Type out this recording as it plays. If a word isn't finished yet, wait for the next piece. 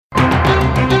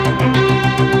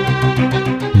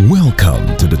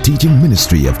teaching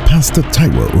ministry of Pastor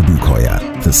Taiwo Odukoya,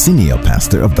 the senior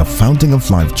pastor of the Fountain of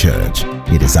Life Church.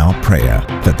 It is our prayer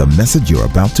that the message you're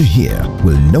about to hear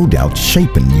will no doubt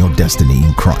shape your destiny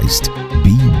in Christ.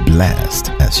 Be blessed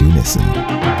as you listen.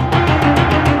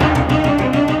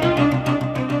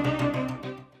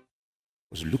 It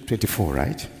was Luke 24,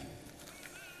 right?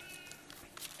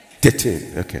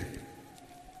 13, okay.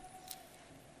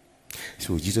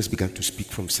 So Jesus began to speak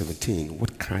from 17.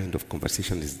 What kind of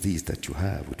conversation is this that you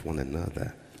have with one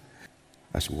another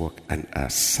as you walk and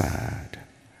are sad?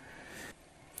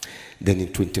 Then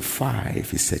in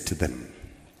 25, he said to them,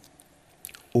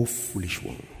 O foolish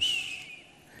ones,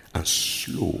 and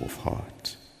slow of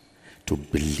heart, to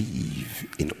believe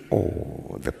in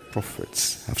all the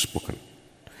prophets have spoken.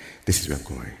 This is where I'm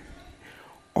going.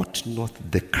 Ought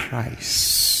not the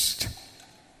Christ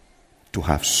to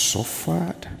have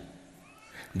suffered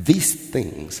these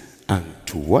things and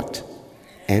to what?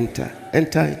 Enter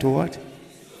into what?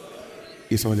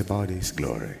 It's all about his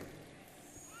glory.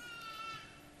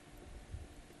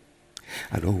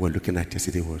 And all we're looking at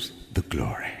yesterday was the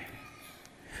glory.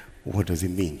 What does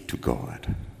it mean to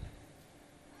God?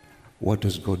 What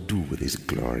does God do with his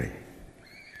glory?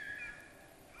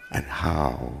 And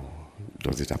how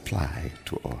does it apply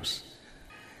to us?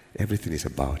 Everything is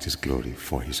about his glory,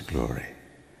 for his glory.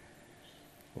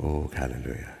 Oh,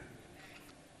 hallelujah.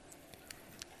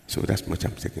 So that's much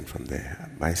I'm taking from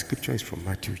there. My scripture is from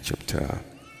Matthew chapter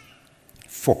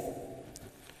 4.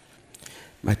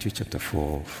 Matthew chapter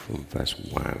 4 from verse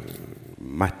 1.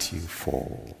 Matthew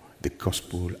 4, the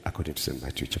gospel according to St.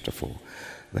 Matthew chapter 4,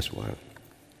 verse 1.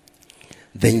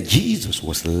 Then Jesus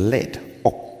was led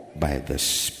up by the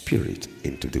Spirit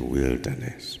into the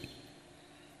wilderness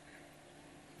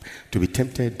to be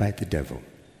tempted by the devil.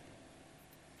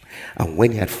 And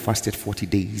when he had fasted 40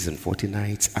 days and 40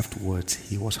 nights, afterwards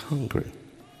he was hungry.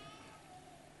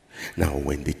 Now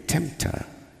when the tempter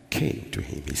came to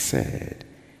him, he said,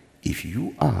 If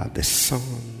you are the Son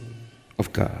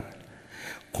of God,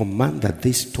 command that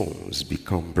these stones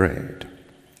become bread.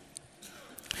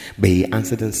 But he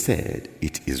answered and said,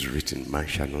 It is written, man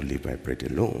shall not live by bread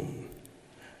alone,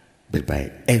 but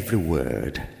by every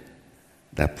word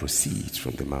that proceeds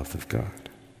from the mouth of God.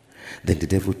 Then the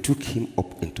devil took him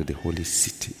up into the holy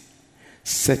city,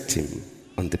 set him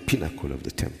on the pinnacle of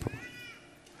the temple,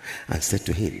 and said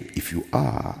to him, If you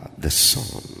are the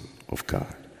Son of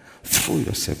God, throw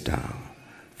yourself down,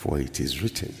 for it is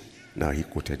written. Now he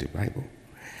quoted the Bible.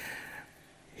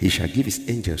 He shall give his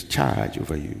angels charge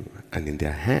over you, and in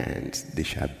their hands they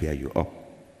shall bear you up,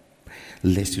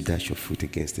 lest you dash your foot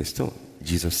against a stone.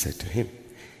 Jesus said to him,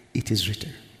 It is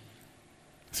written.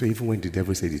 So even when the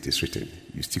devil said it is written,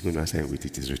 you're still going to answer him with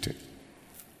it is written.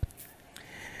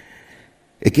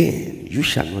 Again, you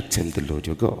shall not tempt the Lord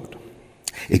your God.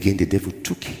 Again, the devil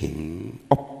took him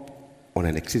up on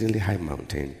an exceedingly high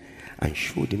mountain and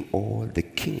showed him all the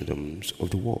kingdoms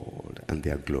of the world and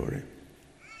their glory.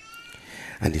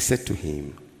 And he said to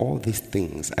him, All these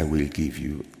things I will give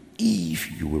you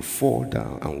if you will fall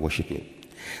down and worship me.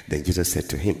 Then Jesus said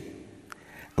to him,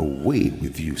 Away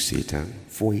with you, Satan,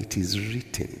 for it is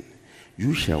written,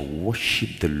 You shall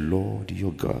worship the Lord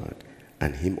your God,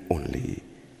 and him only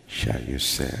shall you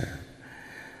serve.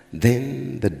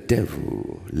 Then the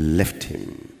devil left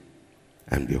him,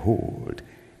 and behold,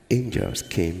 angels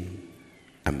came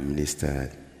and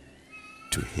ministered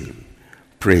to him.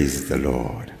 Praise the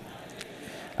Lord.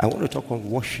 I want to talk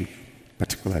on worship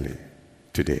particularly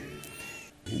today.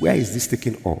 Where is this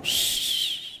taking us?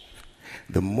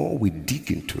 The more we dig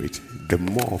into it, the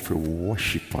more of a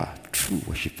worshiper, true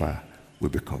worshiper, we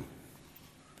become.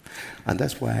 And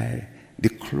that's why the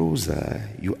closer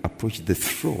you approach the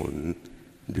throne,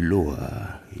 the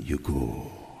lower you go.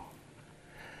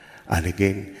 And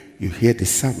again, you hear the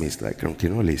psalmist like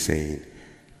Ronquinoli saying,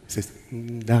 he says,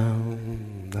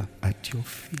 Down at your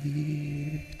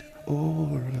feet, oh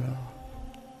Lord,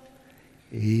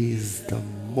 is the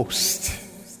most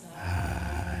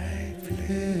high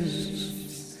place.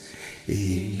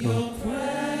 In your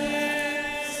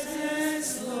presence,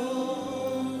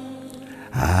 Lord,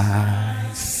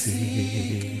 I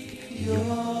seek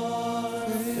your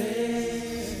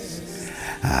face.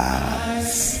 I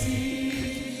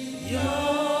seek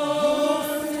your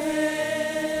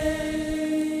face.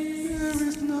 There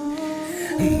is no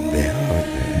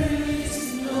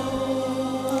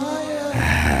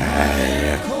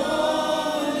higher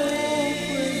calling,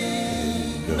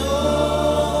 no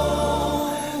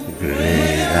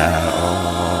greater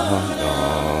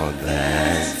honor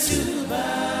than to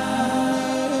bow.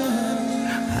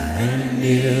 I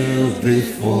kneel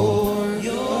before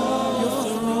your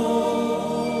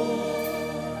throne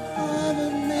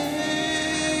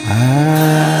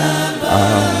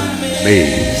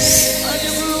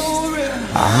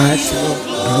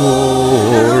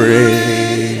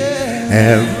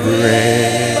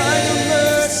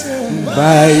grace,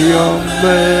 by your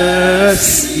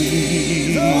mercy,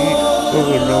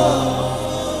 oh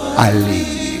Lord,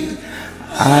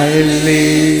 I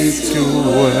live to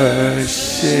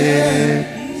worship.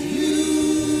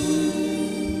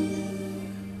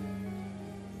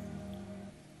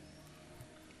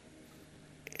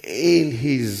 In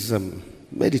his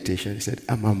meditation, he said,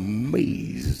 I'm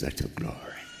amazed at your glory.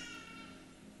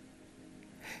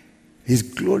 His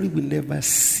glory will never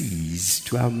cease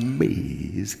to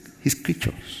amaze his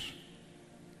creatures.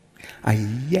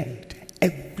 And yet,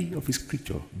 every of his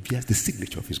creatures bears the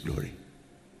signature of his glory.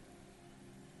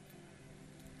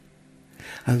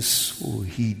 And so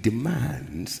he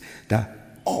demands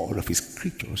that all of his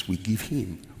creatures will give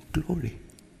him glory.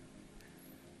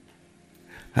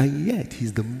 And yet,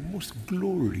 he's the most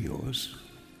glorious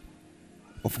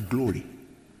of glory.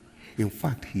 In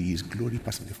fact, he is glory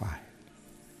personified.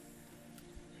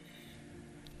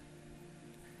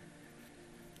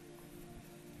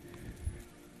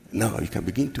 Now you can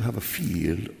begin to have a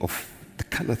feel of the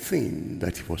kind of thing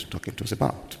that he was talking to us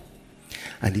about.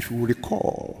 And if you will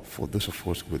recall, for those of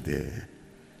us who were there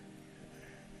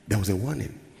was a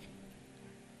warning.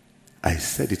 I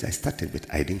said it, I started, but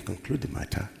I didn't conclude the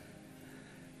matter.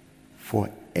 For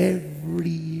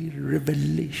every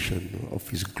revelation of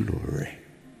his glory,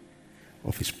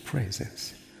 of his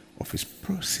presence, of his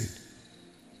person,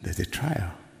 there's a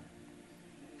trial.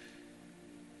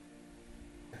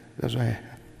 That's why I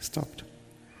stopped.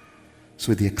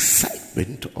 So the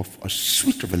excitement of a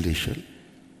sweet revelation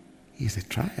is a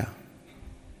trial.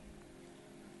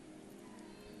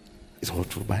 It's all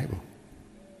through the Bible.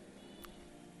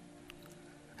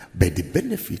 But the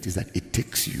benefit is that it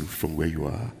takes you from where you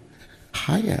are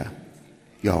higher.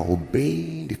 You are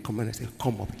obeying the command and say,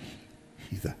 come up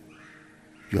hither.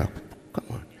 You are, come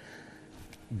on.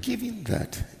 Given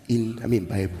that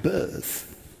by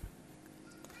birth,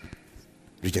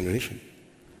 regeneration,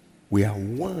 we are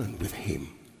one with him.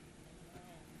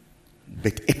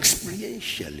 But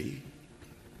experientially,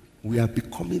 we are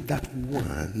becoming that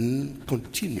one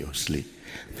continuously.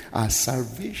 Our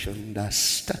salvation that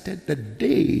started the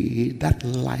day that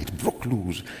light broke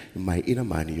loose in my inner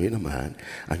man, in your inner man,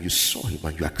 and you saw him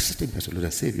and you accepted him as your Lord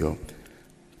and Savior,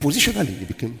 positionally you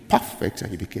became perfect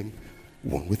and you became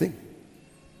one with him.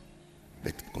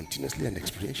 But continuously and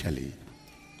experientially,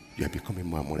 you are becoming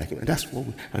more and more like him. And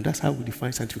that's how we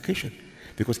define sanctification.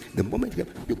 Because the moment you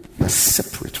are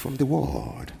separate from the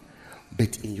world,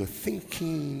 but in your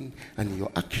thinking and in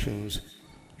your actions,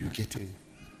 you get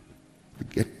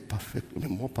perfect,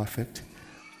 more perfect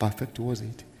towards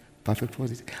it.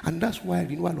 And that's why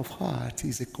renewal of heart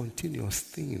is a continuous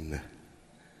thing.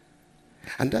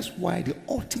 And that's why the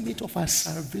ultimate of our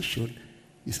salvation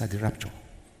is at the rapture.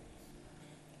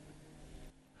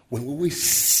 When we will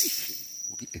see him,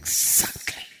 will be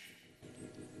exactly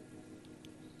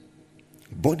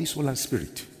body, soul, and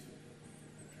spirit.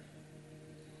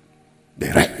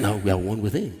 But right now we are one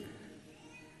with him.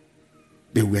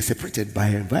 But we are separated by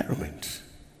our environment.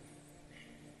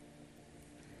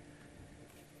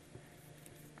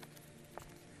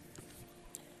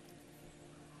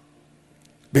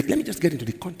 But let me just get into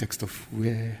the context of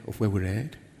where we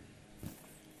read.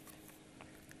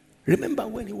 Remember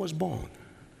when he was born?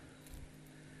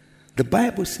 The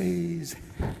Bible says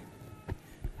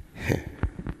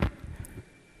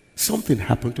something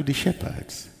happened to the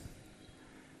shepherds.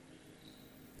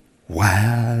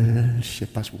 While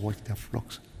shepherds watched their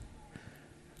flocks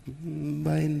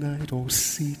by night, all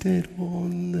seated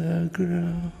on the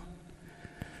ground.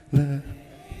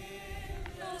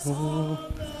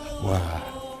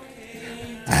 Wow.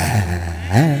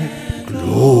 And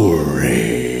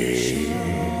glory.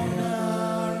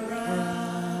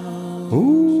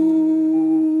 Ooh.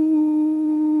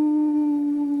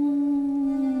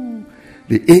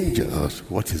 The angels,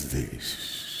 what is this?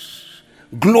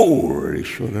 Glory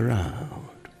shone around.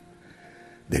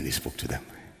 Then he spoke to them.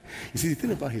 You see, the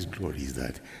thing about his glory is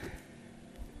that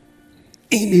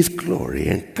in his glory,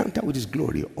 encounter with his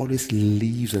glory always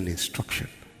leaves an instruction.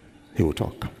 He will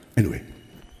talk. Anyway,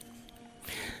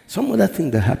 some other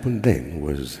thing that happened then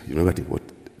was, you remember what?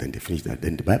 Then they finished that.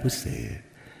 Then the Bible said,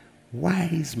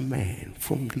 wise men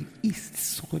from the east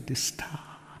saw the star.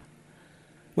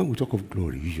 When we talk of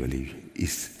glory, usually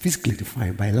it's physically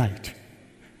defined by light.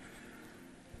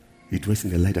 It was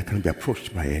in the light that can't be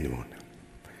approached by anyone.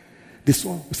 They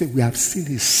said, we have seen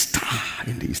a star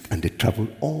in the east, and they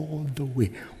traveled all the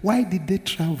way. Why did they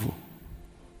travel?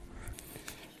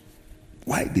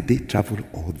 Why did they travel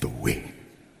all the way?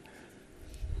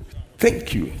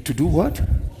 Thank you. To do what?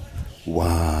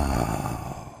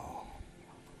 Wow.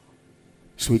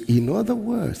 So in other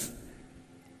words,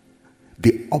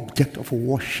 the object of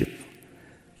worship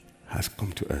has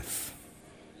come to earth.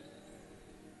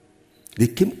 They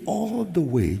came all the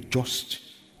way just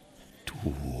to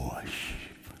worship.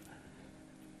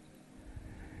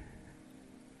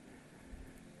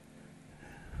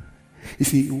 You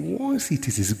see, once it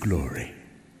is His glory,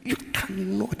 you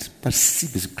cannot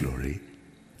perceive His glory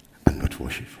and not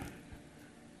worship.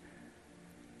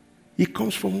 It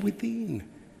comes from within.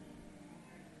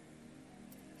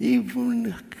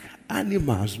 Even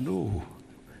animals know.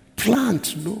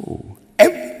 Plants know.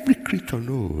 Every creature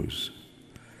knows.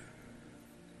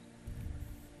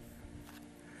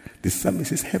 The psalmist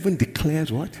says, heaven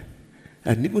declares what?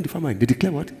 And even the farmer, they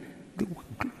declare what? The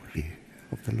glory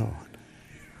of the Lord.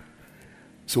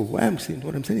 So what I'm saying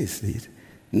is this.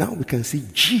 Now we can see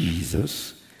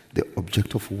Jesus, the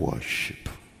object of worship.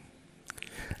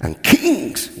 And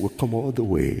kings will come all the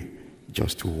way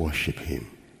just to worship Him.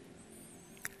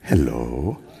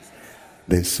 Hello?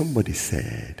 Then somebody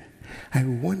said, I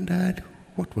wondered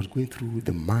what was going through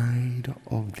the mind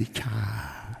of the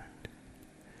child.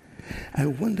 I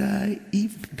wonder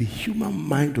if the human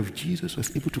mind of Jesus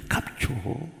was able to capture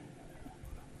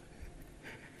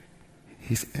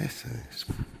His essence.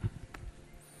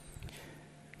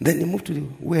 Then he moved to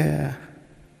where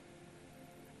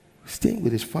staying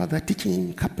with his father, teaching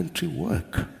him carpentry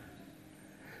work.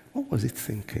 What was it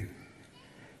thinking?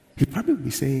 He probably would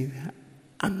be saying,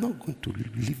 I'm not going to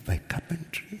live by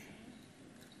carpentry.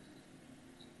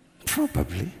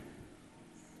 Probably.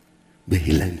 But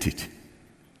he learned it.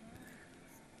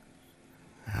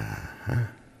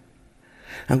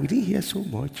 And we didn't hear so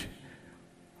much.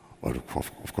 Well,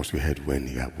 of course, we heard when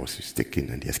he was taken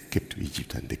and he escaped to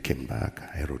Egypt and they came back.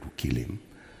 Herod would kill him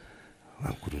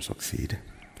and couldn't succeed.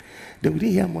 Then we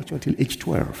didn't hear much until age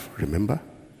 12, remember?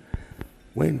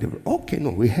 When they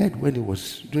were, we heard when he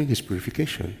was doing his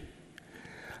purification.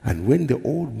 And when the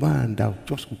old man that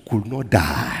just could not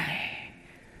die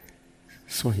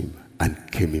saw him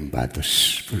and came in by the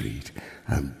Spirit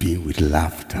and being with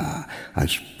laughter and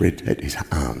spread his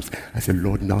arms. I said,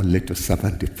 Lord, now let your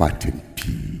servant depart in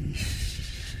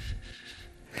peace.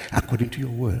 According to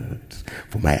your words,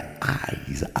 for my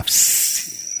eyes have seen.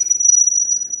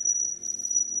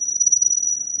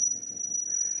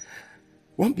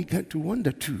 One began to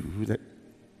wonder too that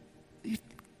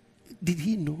did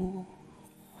he know?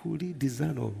 Could he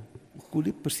discern or could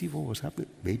he perceive what was happening?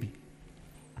 Maybe.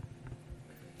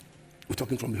 We're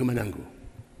talking from a human angle.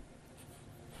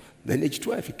 Then age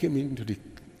 12, he came into the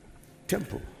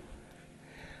temple.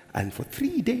 And for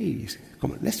 3 days,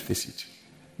 come on, let's face it,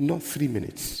 not 3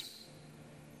 minutes,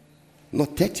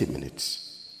 not 30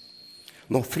 minutes,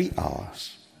 not 3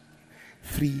 hours,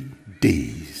 3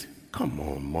 days. Come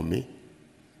on, mommy.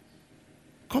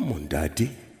 Come on, daddy.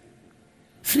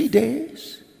 3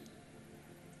 days?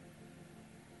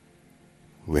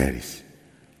 Where is?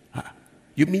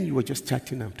 You mean you were just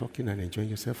chatting and talking and enjoying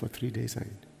yourself for 3 days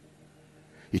and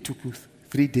it took you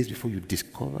 3 days before you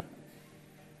discover?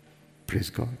 Praise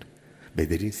God. But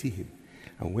they didn't see him.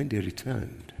 And when they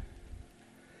returned,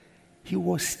 he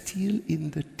was still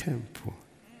in the temple.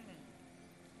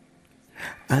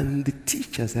 And the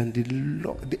teachers and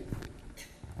the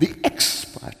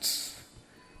experts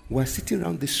were sitting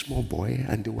around this small boy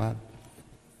and they were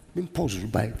being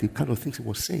puzzled by the kind of things he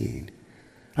was saying.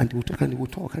 And they would talk and they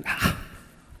would talk.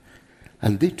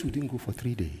 And they too didn't go for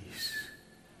 3 days.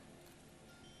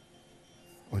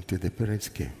 Until the parents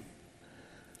came.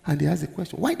 And they asked the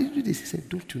question, why did you do this? He said,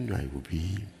 don't you know I will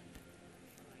be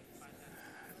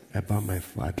about my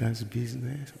father's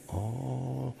business?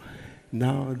 Oh,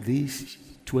 now this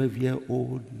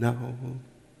 12-year-old now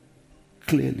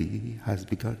clearly has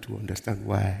begun to understand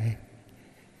why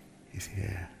he's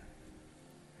here.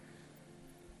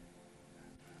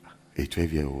 A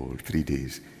 12-year-old, 3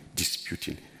 days,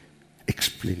 disputing,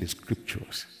 explaining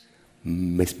scriptures,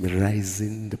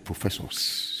 mesmerizing the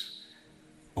professors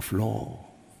of law,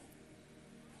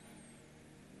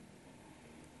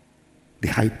 the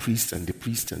high priests and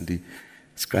the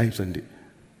scribes and the...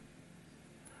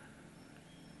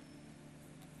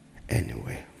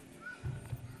 Anyway.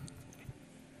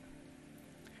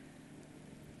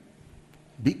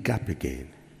 Big gap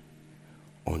again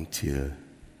until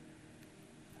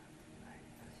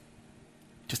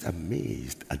just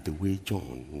amazed at the way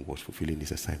John was fulfilling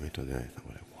his assignment on earth. I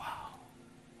was like, wow.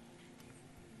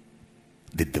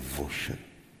 The devotion,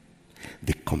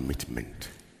 the commitment,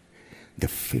 the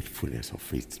faithfulness of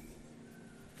faith.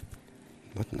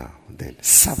 Not now, then,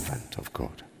 servant of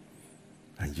God.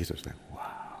 And Jesus was like,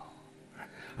 wow.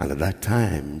 And at that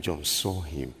time, John saw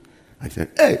him and said,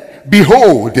 hey,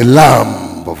 behold the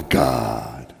Lamb of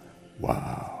God.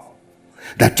 Wow.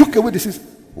 That took away the sins.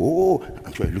 Oh,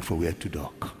 I'm sure he looked from where to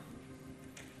dark.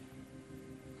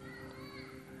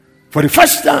 For the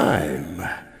first time,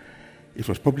 it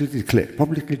was publicly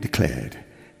declared,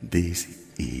 this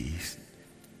is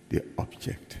the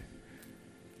object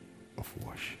of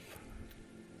worship.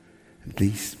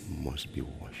 This must be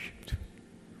worshipped.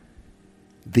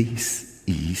 This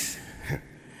is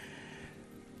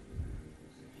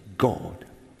God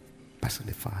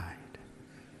personified.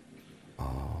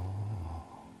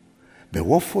 But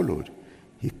what followed?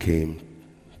 He came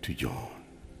to John.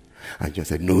 And John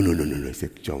said, no. He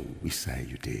said, John, which side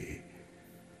you there?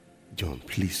 John,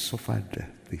 please suffer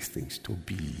these things to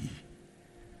be.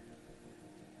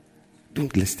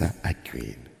 Don't let's start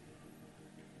arguing.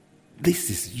 This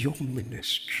is your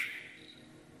ministry.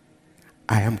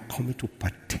 I am coming to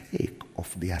partake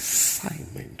of the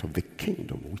assignment of the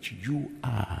kingdom which you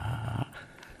are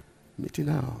meting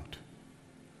out.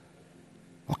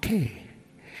 Okay.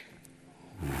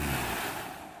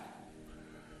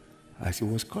 As he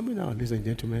was coming out, ladies and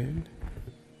gentlemen,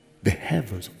 the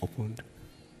heavens opened.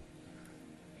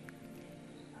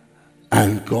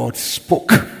 And God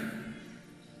spoke.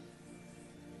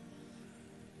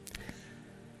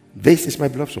 This is my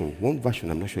beloved son. One version,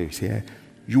 I'm not sure if it's here.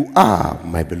 You are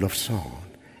my beloved son,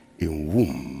 in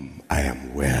whom I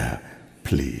am well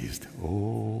pleased.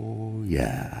 Oh,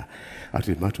 yeah.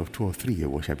 After a matter of 2 or 3 years,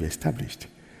 what shall be established?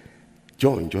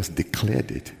 John just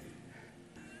declared it.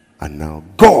 And now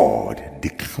God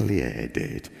declared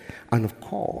it. And of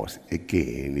course,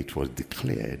 again, it was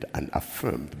declared and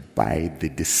affirmed by the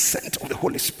descent of the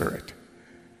Holy Spirit.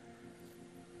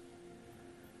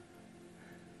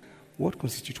 What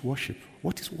constitutes worship?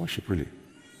 What is worship really?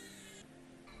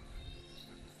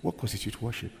 What constitutes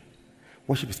worship?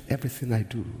 Worship is everything I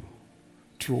do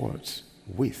towards,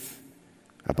 with,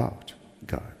 about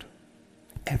God.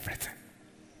 Everything.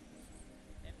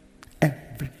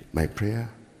 My prayer,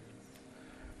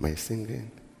 my singing,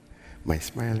 my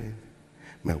smiling,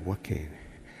 my working,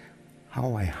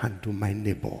 how I handle my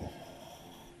neighbor.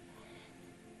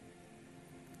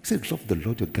 He said, love the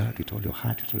Lord your God with all your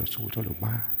heart, with all your soul, with all your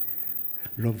mind.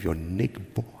 Love your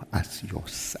neighbor as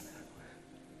yourself.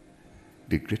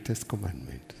 The greatest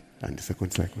commandment. And the second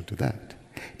is like unto that.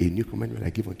 A new commandment I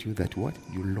give unto you, that what?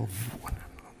 You love one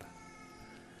another.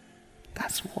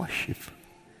 That's worship.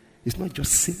 It's not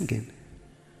just singing.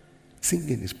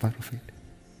 Singing is part of it.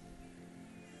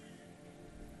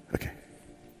 Okay.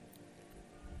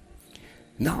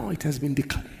 Now it has been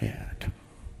declared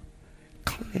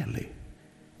clearly.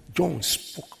 John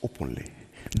spoke openly.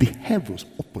 The heavens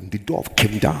opened. The dove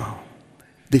came down.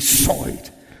 They saw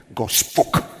it. God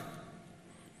spoke.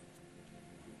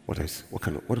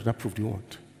 What other proof do you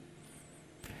want?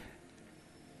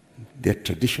 Their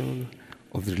tradition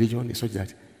of the religion is such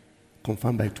that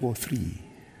confirmed by 2 or 3,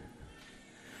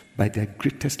 by their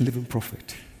greatest living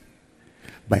prophet,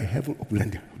 by heaven opening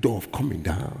and the dove coming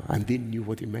down, and they knew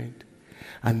what it meant.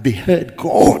 And they heard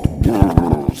God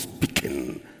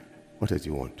speaking. What else do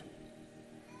you want?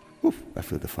 Oof, I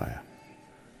feel the fire.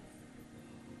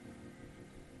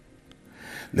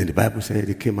 Then the Bible said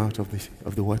he came out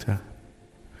of the water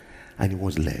and he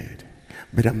was led.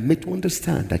 But I'm made to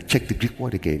understand, I checked the Greek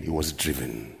word again, he was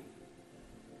driven.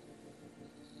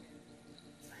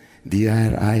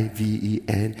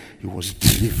 D-R-I-V-E-N, he was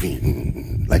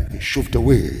driven, like shoved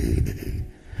away.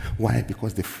 Why?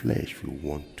 Because the flesh will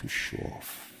want to show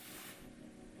off.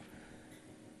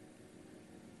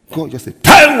 God just said,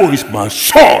 Taiwo is my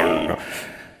son.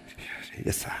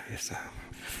 Yes, sir. Yes, sir.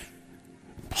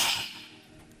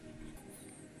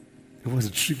 He was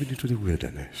driven into the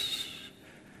wilderness.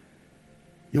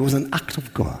 It was an act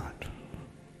of God.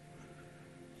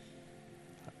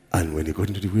 And when he got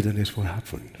into the wilderness, what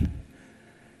happened?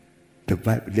 The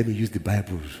Bible, let me use the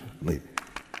Bible's,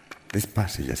 this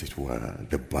passage as it were,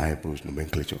 the Bible's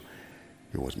nomenclature.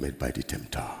 It was made by the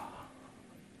tempter.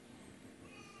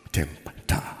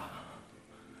 Tempter.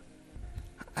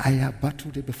 I have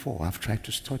battled it before. I've tried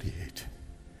to study it.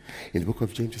 In the book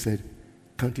of James, he said,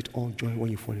 count it all joy when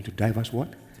you fall into diverse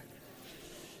what?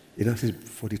 It now says,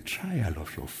 for the trial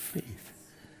of your faith.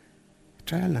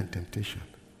 Trial and temptation.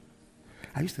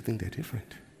 I used to think they're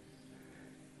different.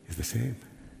 It's the same.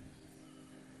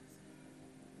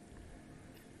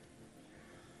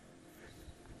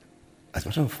 As a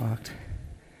matter of fact,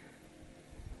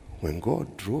 when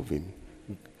God drove him,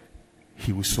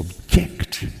 he will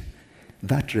subject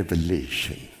that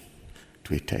revelation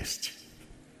to a test.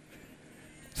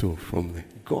 So from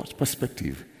God's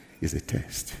perspective, it's a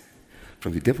test.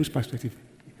 From the devil's perspective,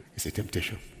 it's a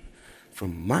temptation.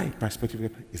 From my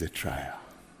perspective, it's a trial.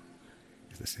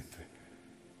 It's the same thing.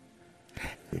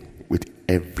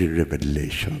 every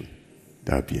revelation,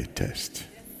 there'll be a test.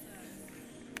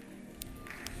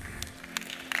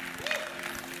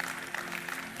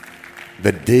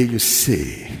 The day you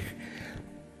say,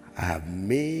 I have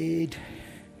made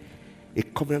a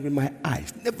covenant with my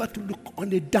eyes never to look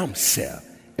on a damsel,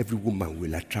 every woman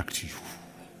will attract you.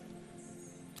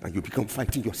 And you become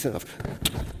fighting yourself.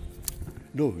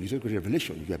 No, you don't get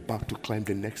revelation. You're about to climb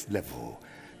the next level.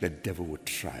 The devil will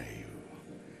try you.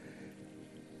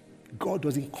 God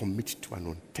doesn't commit to an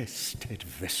untested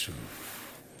vessel.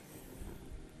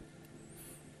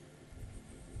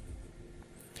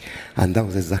 And that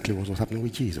was exactly what was happening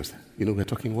with Jesus. You know, we're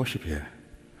talking worship here.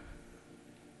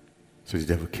 So the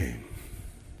devil came.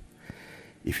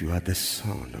 If you are the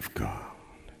Son of God.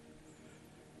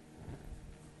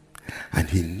 And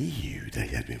he knew that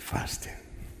he had been fasting.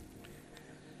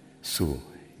 So,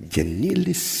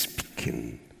 genuinely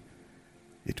speaking,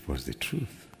 it was the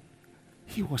truth.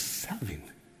 He was serving.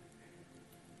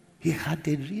 He had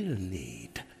a real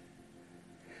need.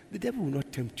 The devil will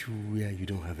not tempt you where you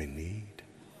don't have a need.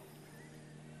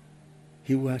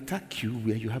 He will attack you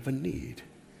where you have a need.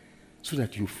 So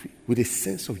that you, with a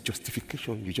sense of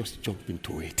justification, you just jump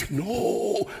into it.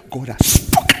 No, God has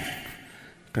spoken.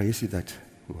 Can you see that?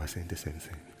 We were saying the same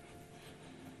thing.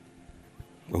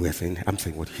 When we are saying, I'm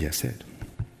saying what he has said.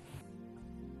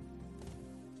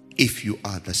 If you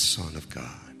are the Son of God.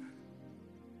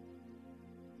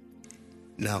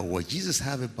 Now, what Jesus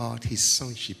have about his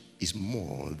sonship is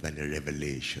more than a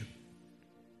revelation.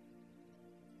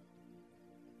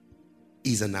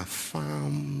 It's an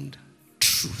affirmed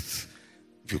truth.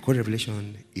 If you call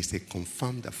revelation, it's a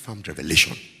confirmed, affirmed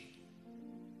revelation.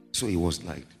 So he was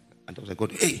like, and I was like,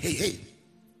 God, hey.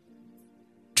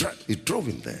 He drove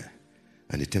him there.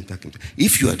 And the tempter came.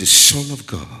 If you are the Son of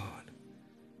God,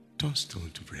 turn stone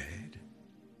to bread.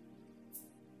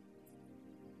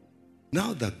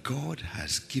 Now that God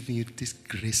has given you this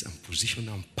grace and position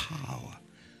and power,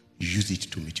 use it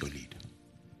to meet your need.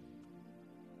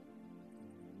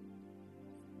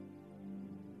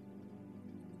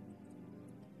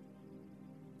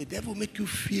 The devil make you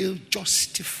feel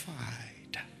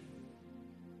justified.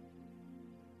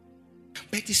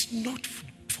 But it's not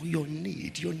for your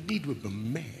need. Your need will be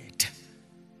met.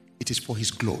 It is for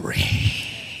his glory.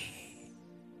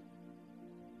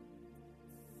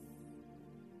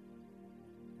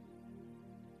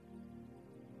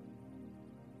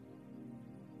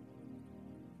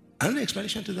 Another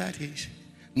explanation to that is,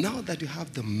 now that you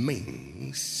have the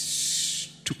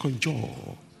means to conjure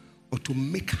or to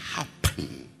make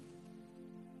happen,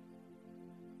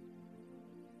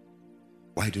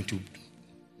 why don't you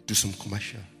do some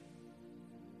commercial,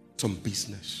 some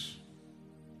business,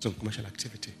 some commercial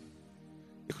activity?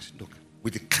 Because look,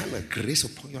 with the kind of grace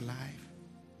upon your life,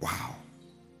 wow.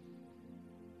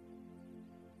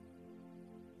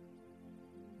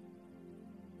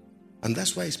 And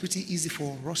that's why it's pretty easy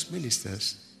for us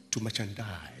ministers to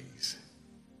merchandise.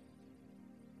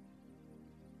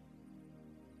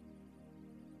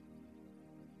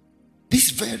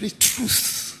 This very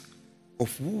truth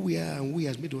of who we are and who he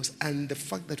has made us, and the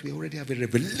fact that we already have a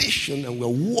revelation and we're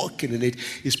walking in it,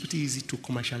 is pretty easy to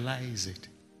commercialize it.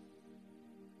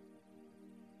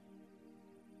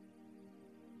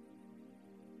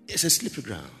 It's a slippery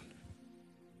ground.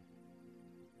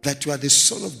 That you are the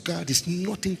Son of God is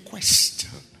not in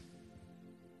question.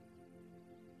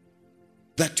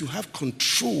 That you have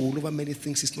control over many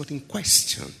things is not in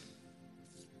question.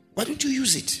 Why don't you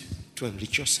use it to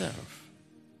enrich yourself?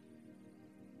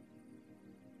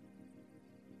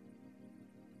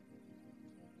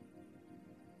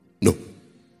 No.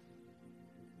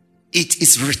 It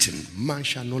is written, man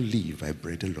shall not live by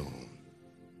bread alone.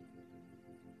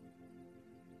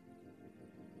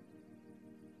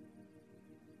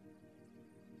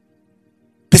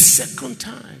 The second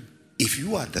time, if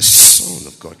you are the Son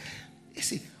of God, you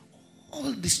see,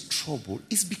 all this trouble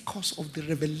is because of the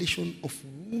revelation of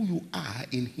who you are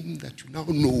in him that you now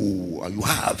know or you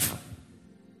have.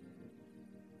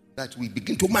 That we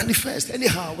begin to manifest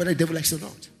anyhow, whether the devil likes it or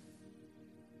not.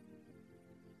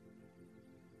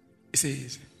 It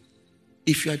says,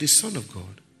 if you are the Son of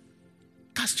God,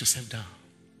 cast yourself down.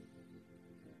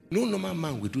 No normal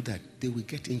man will do that. They will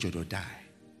get injured or die.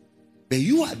 But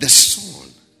you are the Son.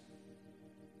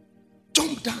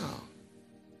 Jump down.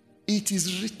 It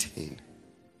is written.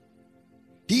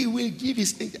 He will give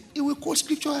his angel. He will quote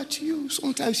scripture at you.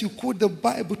 Sometimes you quote the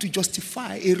Bible to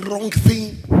justify a wrong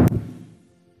thing.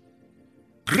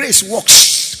 Grace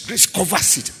works. Grace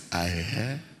covers it.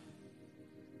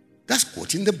 That's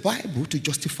quoting the Bible to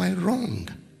justify wrong.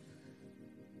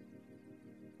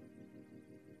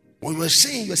 What you're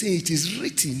saying it is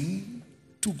written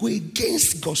to go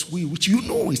against God's will, which you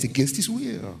know is against his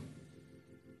will.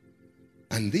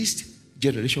 And this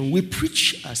generation, we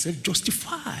preach ourselves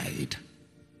justified.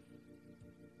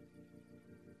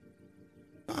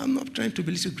 I'm not trying to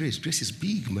belittle grace. Grace is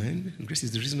big, man. Grace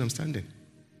is the reason I'm standing.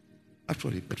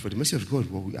 Actually, but for the mercy of God,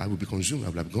 I will be consumed. I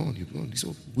will have gone. You've gone.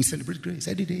 So we celebrate grace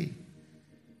every day.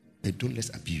 But don't let's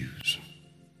abuse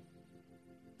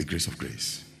the grace of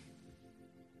grace.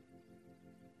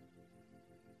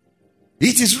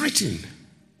 It is written,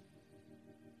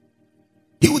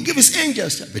 he will give his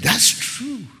angels, but that's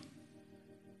true,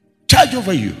 charge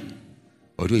over you.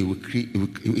 Although he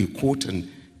will quote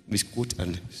and misquote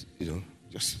and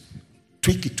just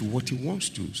tweak it to what he wants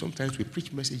to. Sometimes we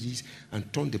preach messages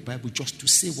and turn the Bible just to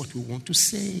say what we want to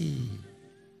say.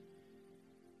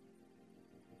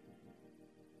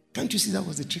 Can't you see that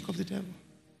was the trick of the devil?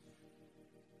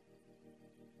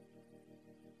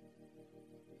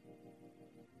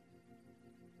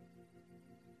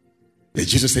 But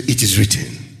Jesus said, it is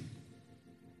written,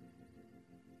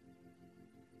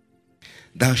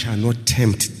 thou shalt not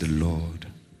tempt the Lord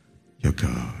your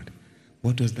God.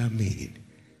 What does that mean?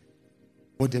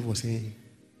 What the devil was saying?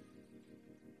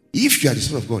 If you are the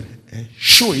Son of God,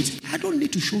 show it. I don't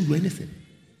need to show you anything.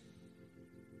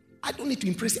 I don't need to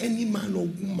impress any man or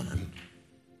woman.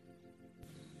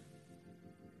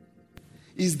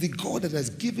 It's the God that has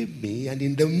given me, and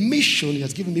in the mission he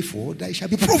has given me for, that it shall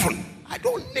be proven. I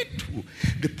don't need to.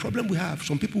 The problem we have,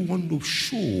 some people want to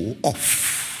show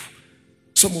off.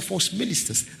 Some of us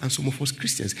ministers and some of us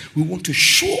Christians, we want to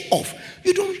show off.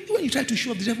 When you try to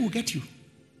show off, the devil will get you.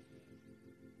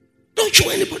 Don't show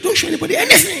anybody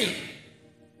anything.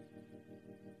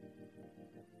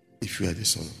 If you are the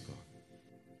Son of God.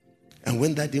 And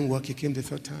when that didn't work, he came the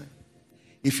third time.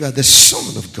 If you are the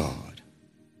Son of God,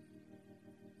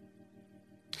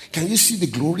 can you see the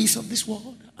glories of this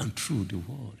world? And true, the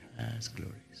world has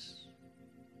glories.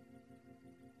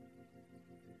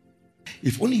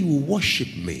 If only you will worship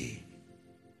me,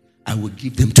 I will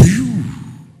give them to you.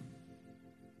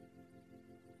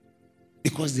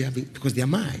 Because they are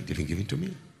mine, they've been given to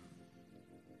me.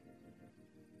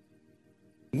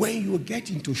 When you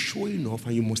get into showing off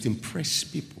and you must impress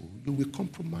people, you will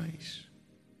compromise.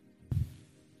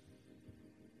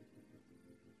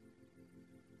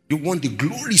 You want the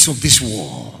glories of this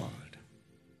world.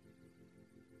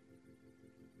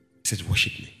 He said,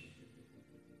 worship me.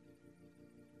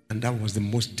 And that was the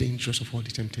most dangerous of all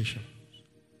the temptations.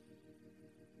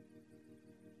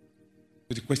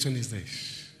 So the question is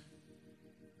this.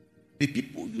 The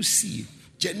people you see,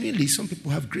 genuinely, some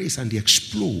people have grace and they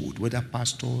explode, whether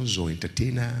pastors or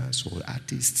entertainers or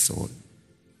artists or...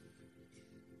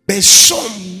 But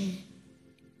some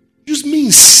use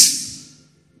means.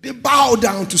 They bow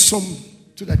down to some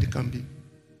so that they can be.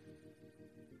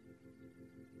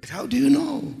 But how do you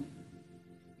know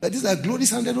that these are glories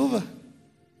handed over?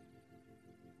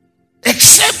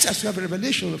 Except as you have a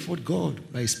revelation of what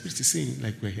God by His Spirit is saying,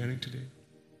 like we're hearing today.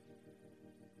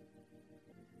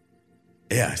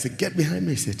 Yeah, I said, get behind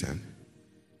me, Satan.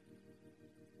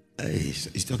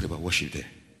 He's talking about worship there.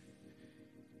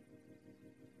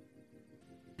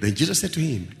 Then Jesus said to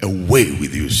him, away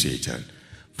with you, Satan,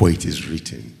 for it is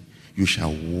written, you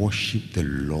shall worship the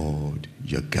Lord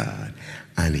your God,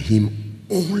 and him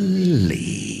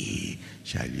only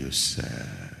shall you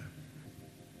serve.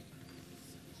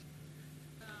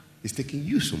 He's taking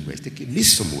you somewhere, he's taking me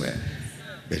somewhere.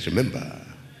 But remember,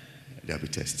 there will be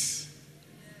tests.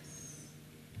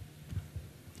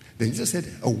 Then Jesus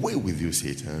said, away with you,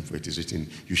 Satan, for it is written,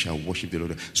 you shall worship the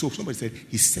Lord. So somebody said,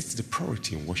 he sets the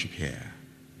priority in worship here.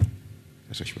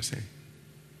 That's what she was saying.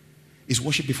 Is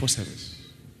worship before service.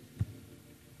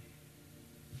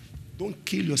 Don't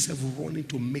kill yourself running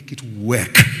to make it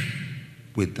work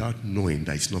without knowing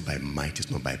that it's not by might, it's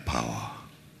not by power.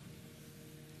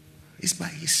 It's by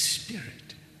His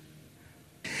Spirit.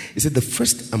 He said the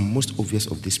first and most obvious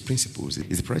of these principles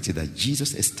is the priority that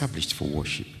Jesus established for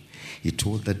worship. He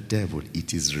told the devil,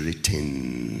 it is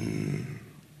written,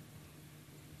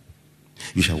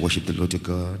 you shall worship the Lord your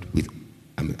God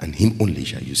and him only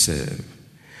shall you serve.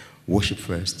 Worship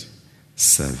first,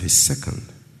 service second.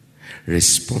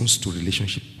 Response to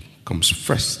relationship comes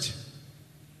first.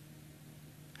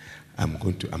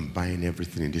 I'm buying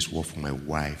everything in this world for my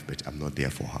wife, but I'm not there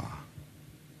for her.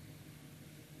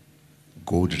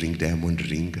 Gold ring, diamond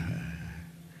ring.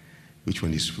 Which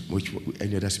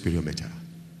any other superior matter?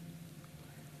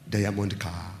 Diamond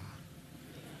car,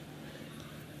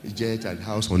 a jet and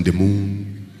house on the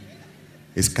moon,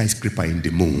 a skyscraper in the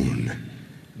moon,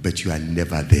 but you are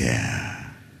never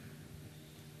there.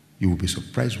 You will be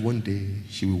surprised one day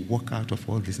she will walk out of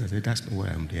all this and say, that's not why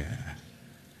I'm there.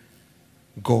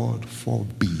 God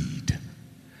forbid.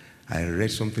 I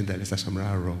read something that Lester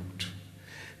Samra wrote.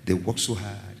 They worked so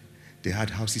hard. They had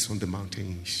houses on the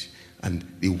mountains. And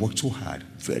they worked so hard.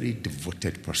 Very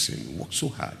devoted person. Worked so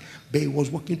hard. But he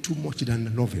was working too much than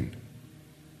an oven.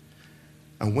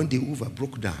 And when the Hoover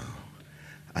broke down,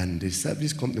 and the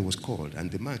service company was called, and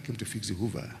the man came to fix the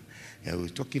Hoover, he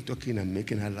was talking, and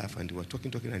making her laugh, and they were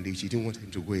talking, and she didn't want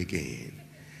him to go again.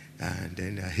 And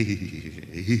then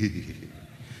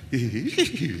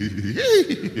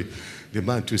the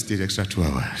man too stayed extra 2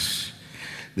 hours.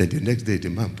 Then the next day, the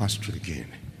man passed through again.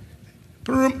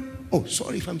 Oh,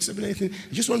 sorry if I'm saying anything.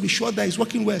 I just want to be sure that he's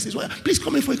working well. He says, well, please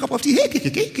come in for a cup of tea.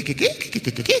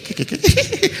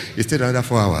 He stayed another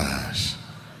 4 hours.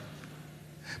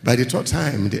 By the third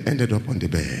time, they ended up on the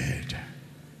bed.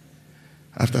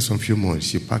 After some few months,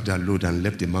 she packed her load and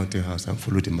left the mountain house and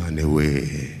followed the man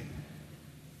away.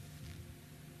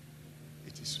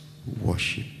 It is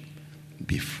worship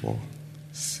before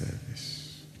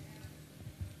service.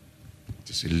 It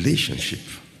is relationship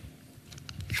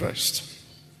first.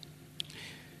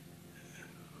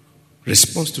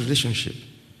 Response to relationship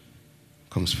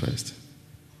comes first.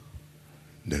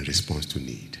 Then response to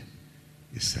need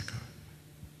is second.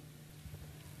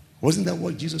 Wasn't that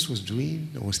what Jesus was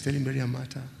doing? I was telling Mary and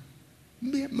Martha.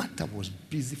 Martha was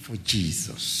busy for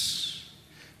Jesus.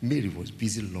 Mary was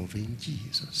busy loving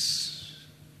Jesus.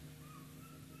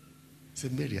 So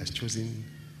Mary has chosen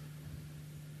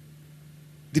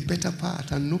the better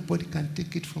part, and nobody can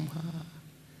take it from her.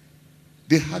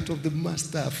 The heart of the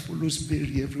master follows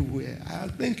Mary everywhere. I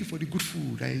thank you for the good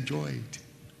food. I enjoyed.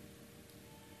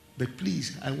 But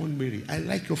please, I want Mary. I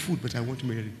like your food, but I want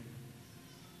Mary.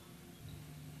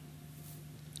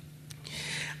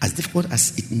 As difficult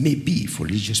as it may be for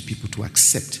religious people to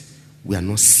accept, we are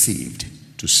not saved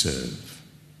to serve.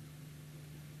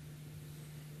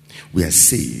 We are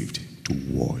saved to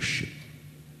worship.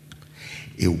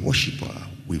 A worshiper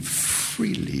will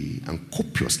freely and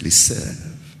copiously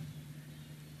serve.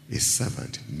 A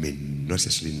servant may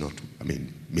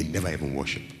may never even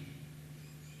worship.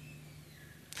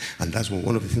 And that's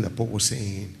one of the things that Paul was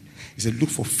saying. He said, look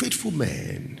for faithful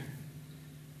men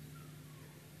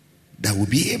that will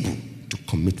be able to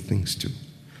commit things to.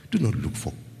 Do not look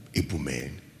for able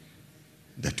men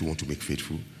that you want to make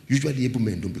faithful. Usually able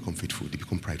men don't become faithful, they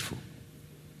become prideful.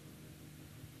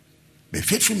 But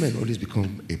faithful men always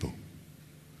become able.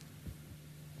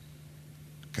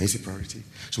 Can you see priority?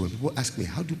 So when people ask me,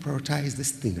 how do you prioritize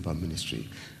this thing about ministry?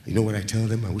 You know what I tell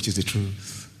them, and which is the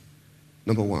truth?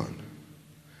 Number one,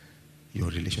 your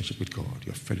relationship with God,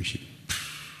 your fellowship.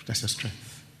 That's your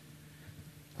strength.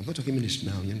 I'm not talking ministry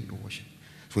now, you know, worship.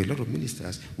 For a lot of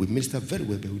ministers, we minister very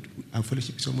well, but our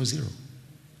fellowship is almost zero.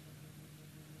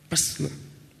 Personal.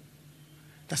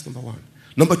 That's number one.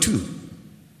 Number two,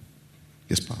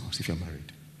 your spouse, if you're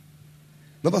married.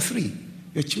 Number three,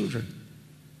 your children.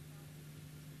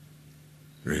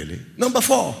 Really? Number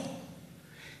four,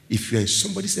 if you're in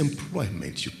somebody's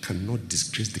employment, you cannot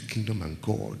disgrace the kingdom and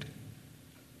God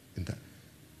in that.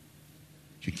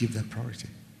 You give that priority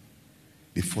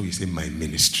before you say, my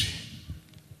ministry.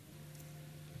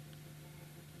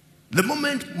 The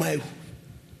moment my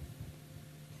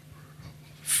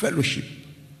fellowship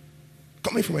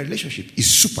coming from a relationship is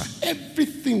super,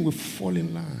 everything will fall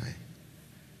in line.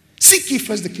 Seek ye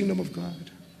first the kingdom of God.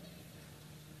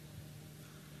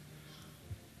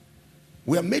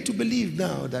 We are made to believe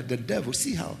now that the devil,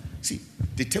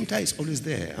 the tempter is always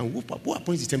there. And who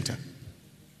appoints the tempter?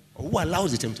 Or who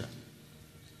allows the tempter?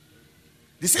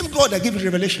 The same God that gave you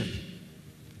revelation.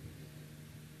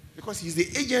 Because he's the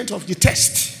agent of the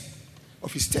test,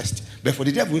 of his test. But for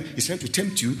the devil, he's trying to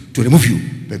tempt you to remove you.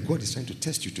 But God is trying to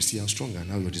test you to see how strong and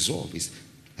how your resolve is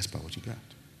as per what you got.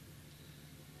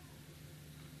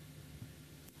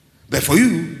 But for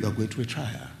you are going through a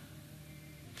trial.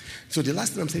 So the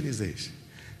last thing I'm saying is this.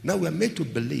 Now we are made to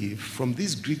believe from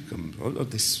this Greek, or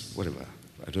this, whatever,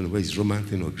 I don't know whether it's Roman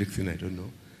thing or Greek thing, I don't know,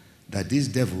 that this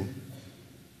devil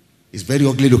is very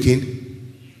ugly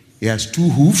looking. He has 2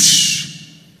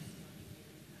 hoofs.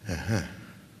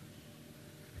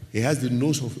 He has the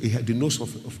nose of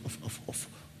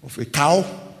a cow.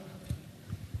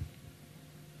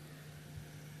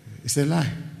 It's a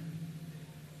lie.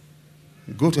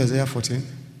 Go to Isaiah 14,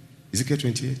 Ezekiel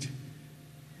 28.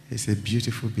 It's a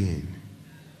beautiful being.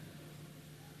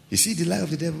 You see the lie of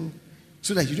the devil?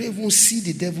 So that you don't even see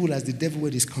the devil as the devil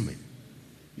when he's coming.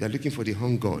 You are looking for the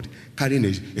hung God, carrying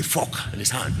a fork in his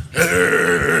hand.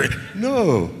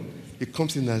 No. He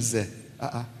comes in as the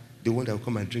one that will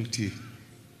come and drink tea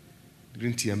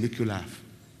and make you laugh.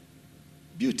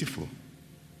 Beautiful.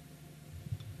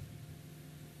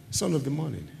 Son of the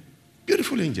morning.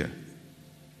 Beautiful angel.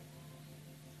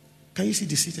 Can you see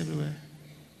deceit everywhere?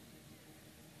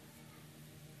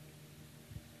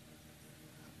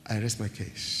 I rest my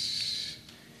case.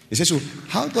 He says, so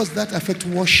how does that affect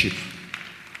worship?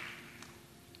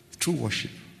 True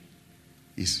worship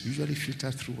is usually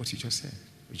filtered through what you just said.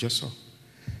 You just saw.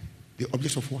 The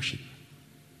object of worship.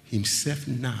 Himself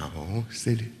now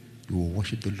said, you will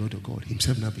worship the Lord of God.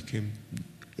 Himself now became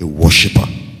a worshiper.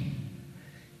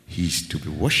 He is to be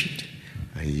worshipped,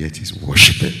 and yet he's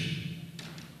worshiping.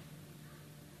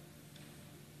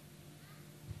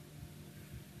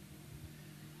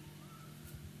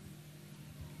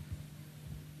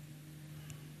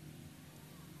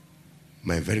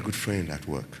 My very good friend at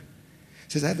work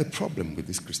says, I have a problem with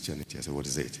this Christianity. I said, what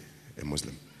is it? A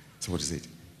Muslim. So what is it?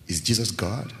 Is Jesus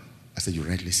God? I said, you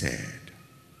rightly said.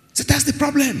 I said, that's the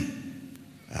problem.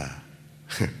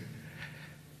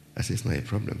 I said, it's not a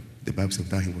problem. The Bible says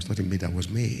that he was not made that was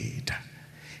made.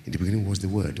 In the beginning was the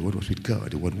Word. The Word was with God.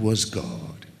 The Word was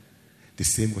God. The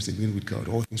same was in the beginning with God.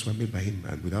 All things were made by him,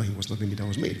 and without him was nothing made that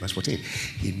was made. Verse 14.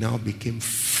 He now became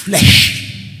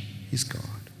flesh. He's God.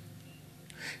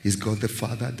 He's God the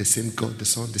Father, the same God the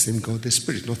Son, the same God the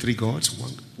Spirit. Not three gods,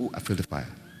 one. Oh, I feel the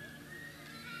fire.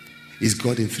 He's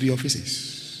God in three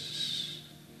offices.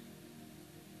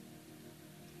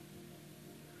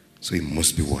 So he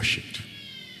must be worshipped.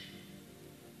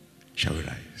 Shall we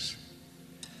rise?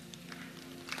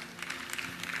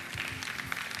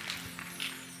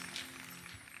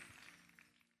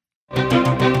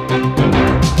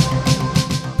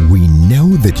 We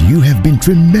know that you have been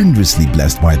tremendously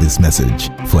blessed by this message.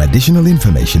 For additional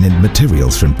information and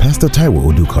materials from Pastor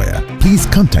Taiwo Odukoya, please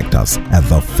contact us at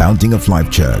the Fountain of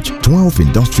Life Church, 12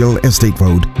 Industrial Estate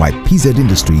Road by PZ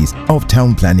Industries of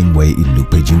Town Planning Way in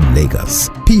Lupeju, Lagos.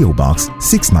 P.O. Box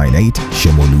 698,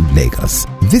 Shomolu, Lagos.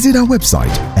 Visit our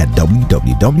website at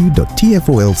www.tfolc.org.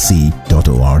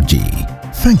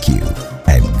 Thank you,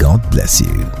 and God bless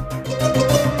you.